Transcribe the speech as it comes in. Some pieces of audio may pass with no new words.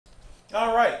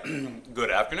All right.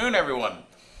 Good afternoon, everyone.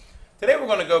 Today we're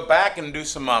going to go back and do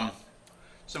some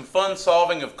fun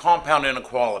solving of compound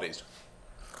inequalities.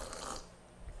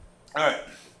 All right.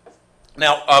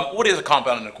 Now, what is a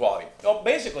compound inequality? Well,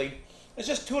 basically, it's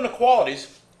just two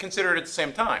inequalities considered at the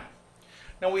same time.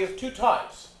 Now, we have two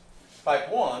types.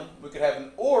 Type 1, we could have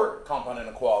an OR compound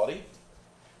inequality.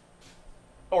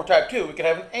 Or type 2, we could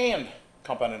have an AND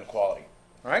compound inequality.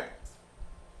 All right?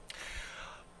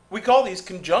 We call these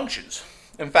conjunctions.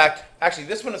 In fact, actually,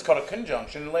 this one is called a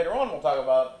conjunction, and later on we'll talk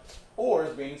about OR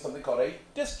as being something called a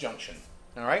disjunction.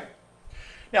 All right?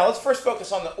 Now, let's first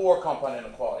focus on the OR compound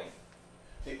inequality.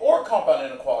 The OR compound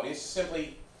inequality is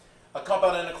simply a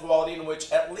compound inequality in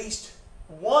which at least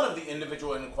one of the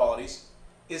individual inequalities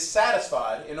is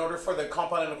satisfied in order for the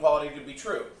compound inequality to be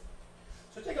true.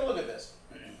 So take a look at this.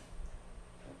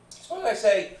 Suppose I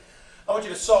say, I want you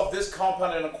to solve this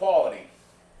compound inequality.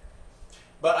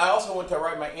 But I also want to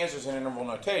write my answers in interval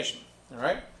notation. All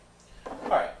right? All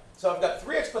right. So I've got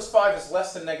 3x plus 5 is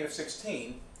less than negative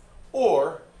 16,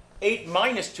 or 8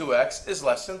 minus 2x is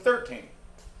less than 13.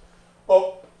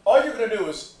 Well, all you're going to do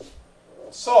is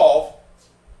solve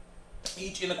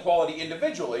each inequality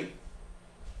individually,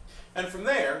 and from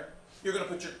there, you're going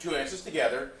to put your two answers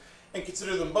together and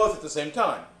consider them both at the same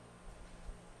time.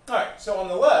 All right. So on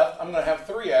the left, I'm going to have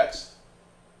 3x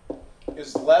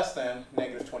is less than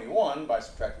negative 21 by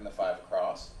subtracting the 5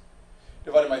 across.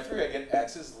 Divided by 3, I get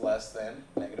x is less than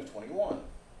negative 21.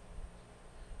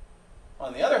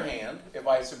 On the other hand, if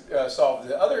I solve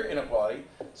the other inequality,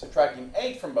 subtracting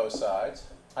 8 from both sides,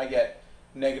 I get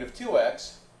negative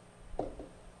 2x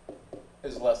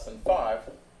is less than 5.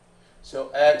 So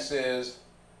x is,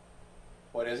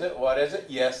 what is it? What is it?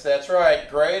 Yes, that's right,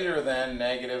 greater than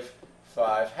negative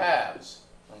 5 halves.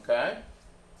 Okay?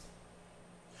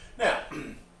 Now,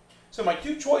 so my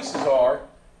two choices are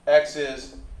x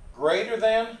is greater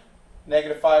than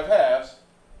negative 5 halves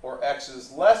or x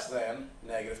is less than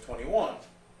negative 21.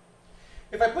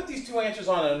 If I put these two answers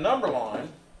on a number line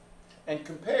and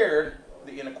compared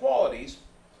the inequalities,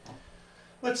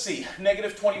 let's see,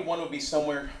 negative 21 would be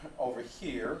somewhere over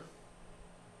here.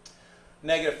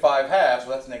 Negative 5 halves,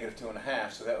 well, that's negative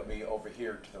 2.5, so that would be over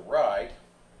here to the right.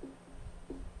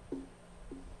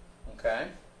 Okay?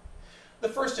 The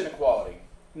first inequality,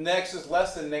 x is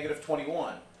less than negative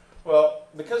 21. Well,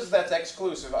 because that's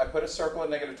exclusive, I put a circle at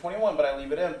negative 21, but I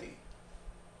leave it empty.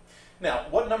 Now,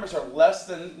 what numbers are less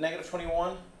than negative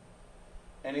 21?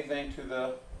 Anything to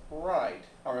the right,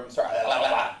 or I'm sorry,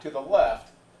 to the left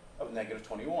of negative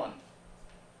 21.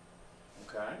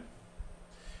 Okay?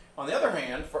 On the other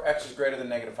hand, for x is greater than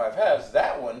negative 5 halves,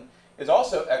 that one is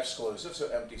also exclusive, so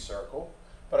empty circle,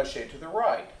 but I shade to the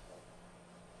right.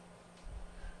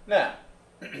 Now,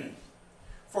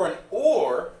 for an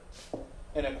OR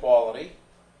inequality,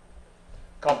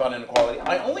 compound inequality,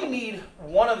 I only need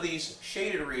one of these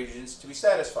shaded regions to be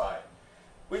satisfied.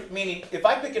 Meaning, if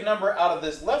I pick a number out of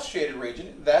this left shaded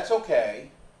region, that's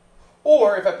okay.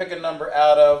 Or if I pick a number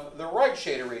out of the right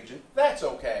shaded region, that's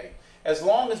okay. As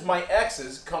long as my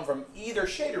x's come from either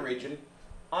shaded region,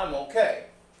 I'm okay.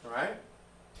 All right?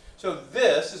 So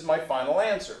this is my final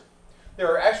answer. There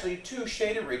are actually two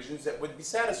shaded regions that would be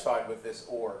satisfied with this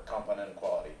OR compound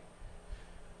inequality.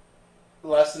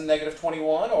 Less than negative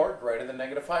 21 or greater than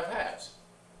negative 5 halves.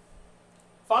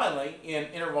 Finally, in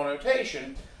interval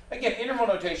notation, again, interval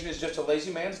notation is just a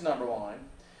lazy man's number line.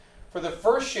 For the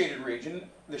first shaded region,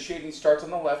 the shading starts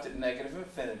on the left at negative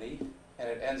infinity and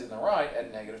it ends on the right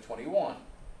at negative 21.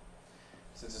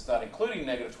 Since it's not including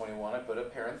negative 21, I put a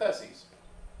parentheses.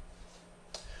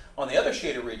 On the other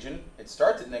shaded region, it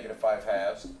starts at negative 5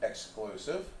 halves,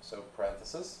 exclusive, so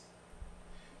parenthesis,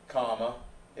 comma,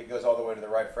 it goes all the way to the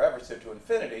right forever, so to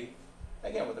infinity,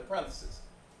 again with the parentheses.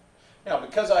 Now,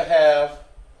 because I have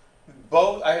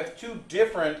two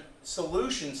different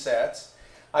solution sets,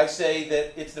 I say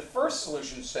that it's the first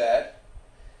solution set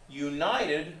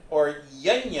united or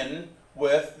union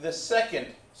with the second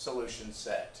solution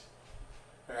set.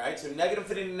 All right, so negative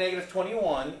infinity to negative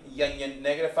 21, union,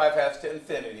 negative 5 halves to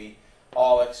infinity,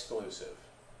 all exclusive.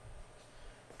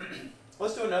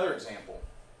 Let's do another example.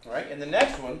 All right, in the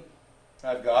next one,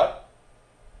 I've got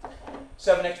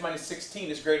 7x minus 16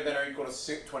 is greater than or equal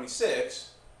to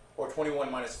 26, or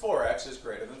 21 minus 4x is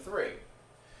greater than 3.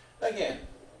 Again,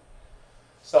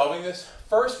 solving this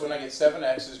first one, I get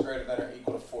 7x is greater than or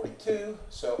equal to 42,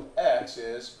 so x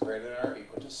is greater than or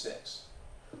equal to 6.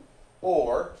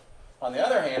 Or, on the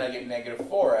other hand, I get negative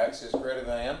 4x is greater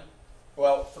than,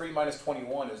 well, 3 minus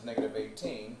 21 is negative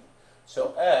 18,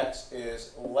 so x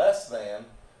is less than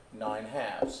 9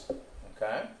 halves.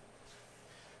 Okay?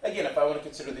 Again, if I want to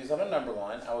consider these on a number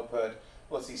line, I would put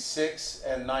let's see, 6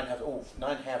 and 9 halves. Oh,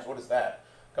 9 halves, what is that?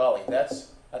 Golly,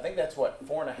 I think that's what,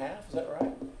 4 1/2? Is that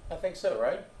right? I think so,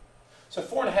 right? So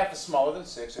 4 1/2 is smaller than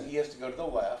 6, so he has to go to the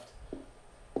left,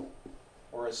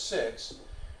 whereas 6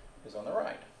 is on the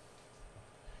right.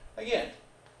 Again,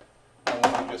 I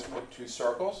want to just put 2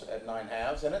 circles at 9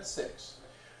 halves and at 6.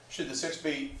 Should the 6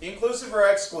 be inclusive or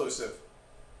exclusive?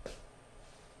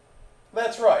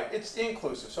 That's right, it's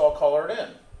inclusive, so I'll color it in.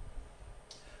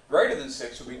 Greater than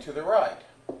 6 would be to the right.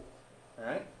 All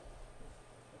right?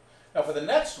 Now for the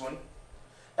next one,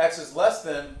 x is less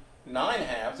than 9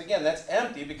 halves. Again, that's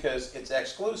empty because it's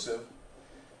exclusive.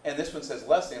 And this one says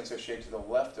less than, so shade to the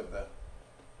left of the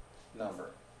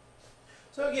number.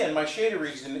 So again, my shaded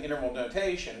regions in interval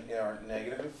notation are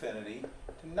negative infinity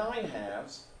to 9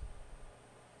 halves,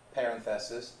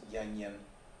 parenthesis, yin yin,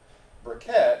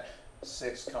 bracket,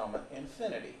 6 comma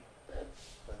infinity,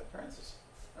 with a parenthesis.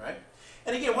 All right?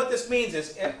 And again, what this means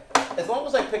is, as long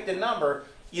as I picked a number,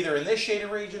 either in this shaded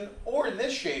region or in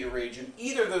this shaded region,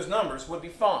 either of those numbers would be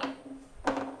fine.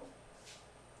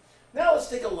 Now let's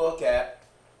take a look at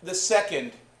the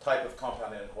second type of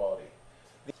compound inequality.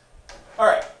 All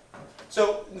right,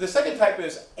 so the second type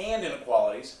is and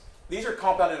inequalities. These are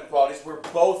compound inequalities where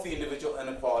both the individual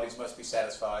inequalities must be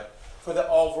satisfied for the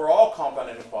overall compound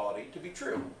inequality to be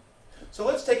true. So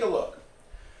let's take a look.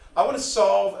 I want to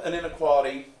solve an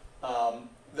inequality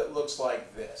that looks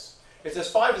like this. It says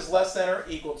 5 is less than or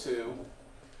equal to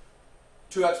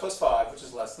 2x plus 5, which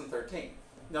is less than 13.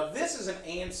 Now this is an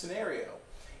and scenario.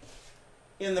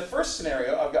 In the first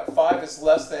scenario, I've got 5 is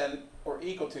less than or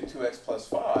equal to 2x plus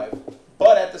 5,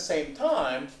 but at the same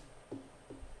time,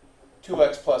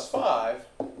 2x plus 5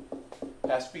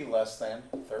 has to be less than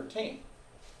 13.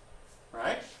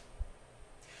 Right?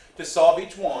 To solve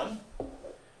each one,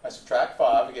 I subtract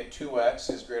 5, I get 2x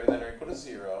is greater than or equal to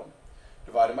 0.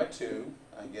 Divided by 2,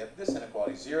 I get this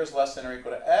inequality. 0 is less than or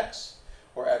equal to x,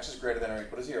 or x is greater than or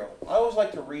equal to 0. I always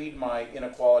like to read my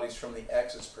inequalities from the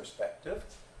x's perspective.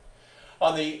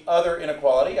 On the other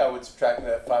inequality, I would subtract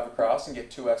that 5 across and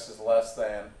get 2x is less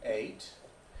than 8.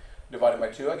 Divided by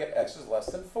 2, I get x is less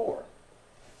than 4.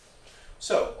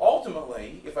 So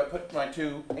ultimately, if I put my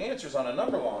two answers on a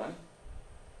number line,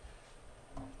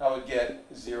 I would get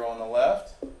 0 on the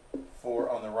left,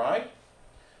 4 on the right.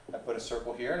 I put a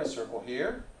circle here and a circle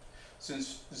here.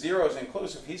 Since 0 is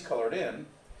inclusive, he's colored in.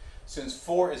 Since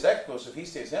 4 is exclusive, he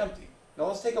stays empty. Now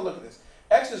let's take a look at this.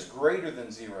 X is greater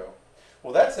than 0.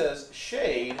 Well, that says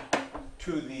shade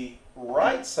to the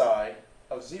right side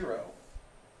of 0.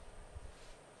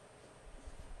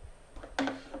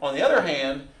 On the other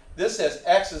hand, this says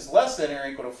x is less than or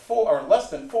equal to 4, or less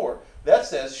than 4. That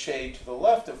says shade to the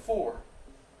left of 4.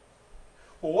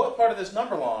 Well, what part of this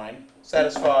number line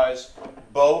satisfies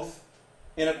both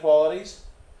inequalities?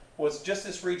 Well, it's just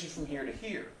this region from here to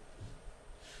here.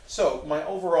 So my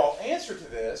overall answer to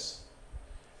this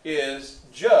is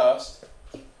just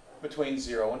between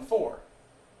 0 and 4.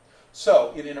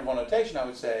 So in interval notation, I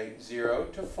would say 0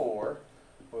 to 4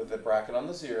 with a bracket on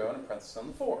the 0 and a parenthesis on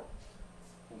the 4.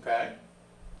 Okay?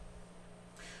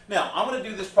 Now, I'm going to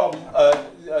do this problem,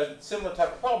 a similar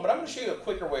type of problem, but I'm going to show you a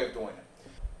quicker way of doing it.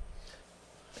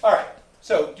 All right,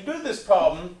 so to do this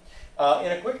problem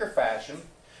in a quicker fashion,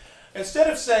 instead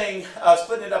of saying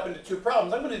splitting it up into two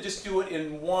problems, I'm going to just do it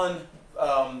in one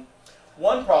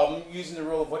problem using the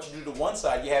rule of what you do to one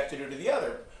side, you have to do to the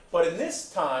other. But in this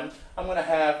time, I'm going to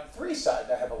have three sides.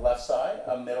 I have a left side,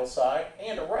 a middle side,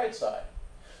 and a right side.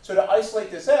 So to isolate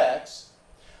this x,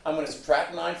 I'm going to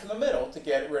subtract 9 from the middle to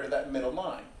get rid of that middle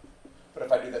 9. But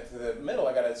if I do that to the middle,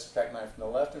 I've got to subtract 9 from the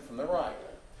left and from the right.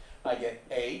 I get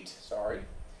 8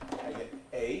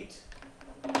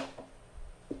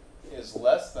 is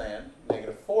less than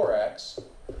negative 4x,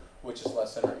 which is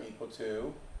less than or equal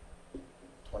to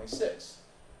 26.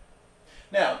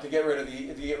 Now, to get rid of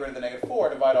the negative 4,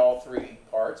 I divide all three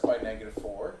parts by negative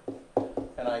 4,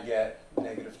 and I get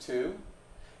negative 2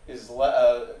 is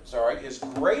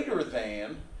greater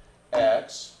than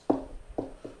x,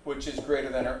 which is greater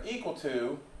than or equal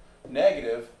to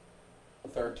negative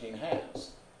 13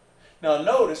 halves. Now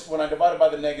notice when I divided by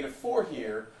the negative 4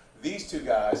 here, these two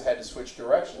guys had to switch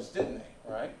directions, didn't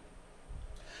they? Right?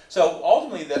 So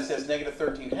ultimately that says negative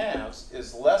 13 halves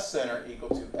is less than or equal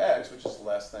to x, which is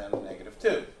less than negative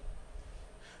 2.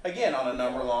 Again, on a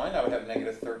number line, I would have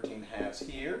negative 13 halves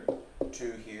here,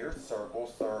 2 here,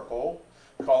 circle, circle,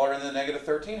 color in the negative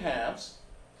 13 halves,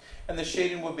 and the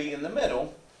shading would be in the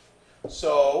middle.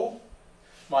 So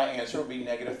my answer would be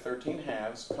negative 13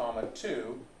 halves, comma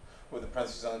 2, with a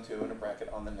parenthesis on the 2 and a bracket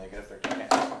on the negative 13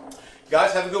 halves.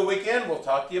 Guys, have a good weekend. We'll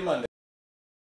talk to you Monday.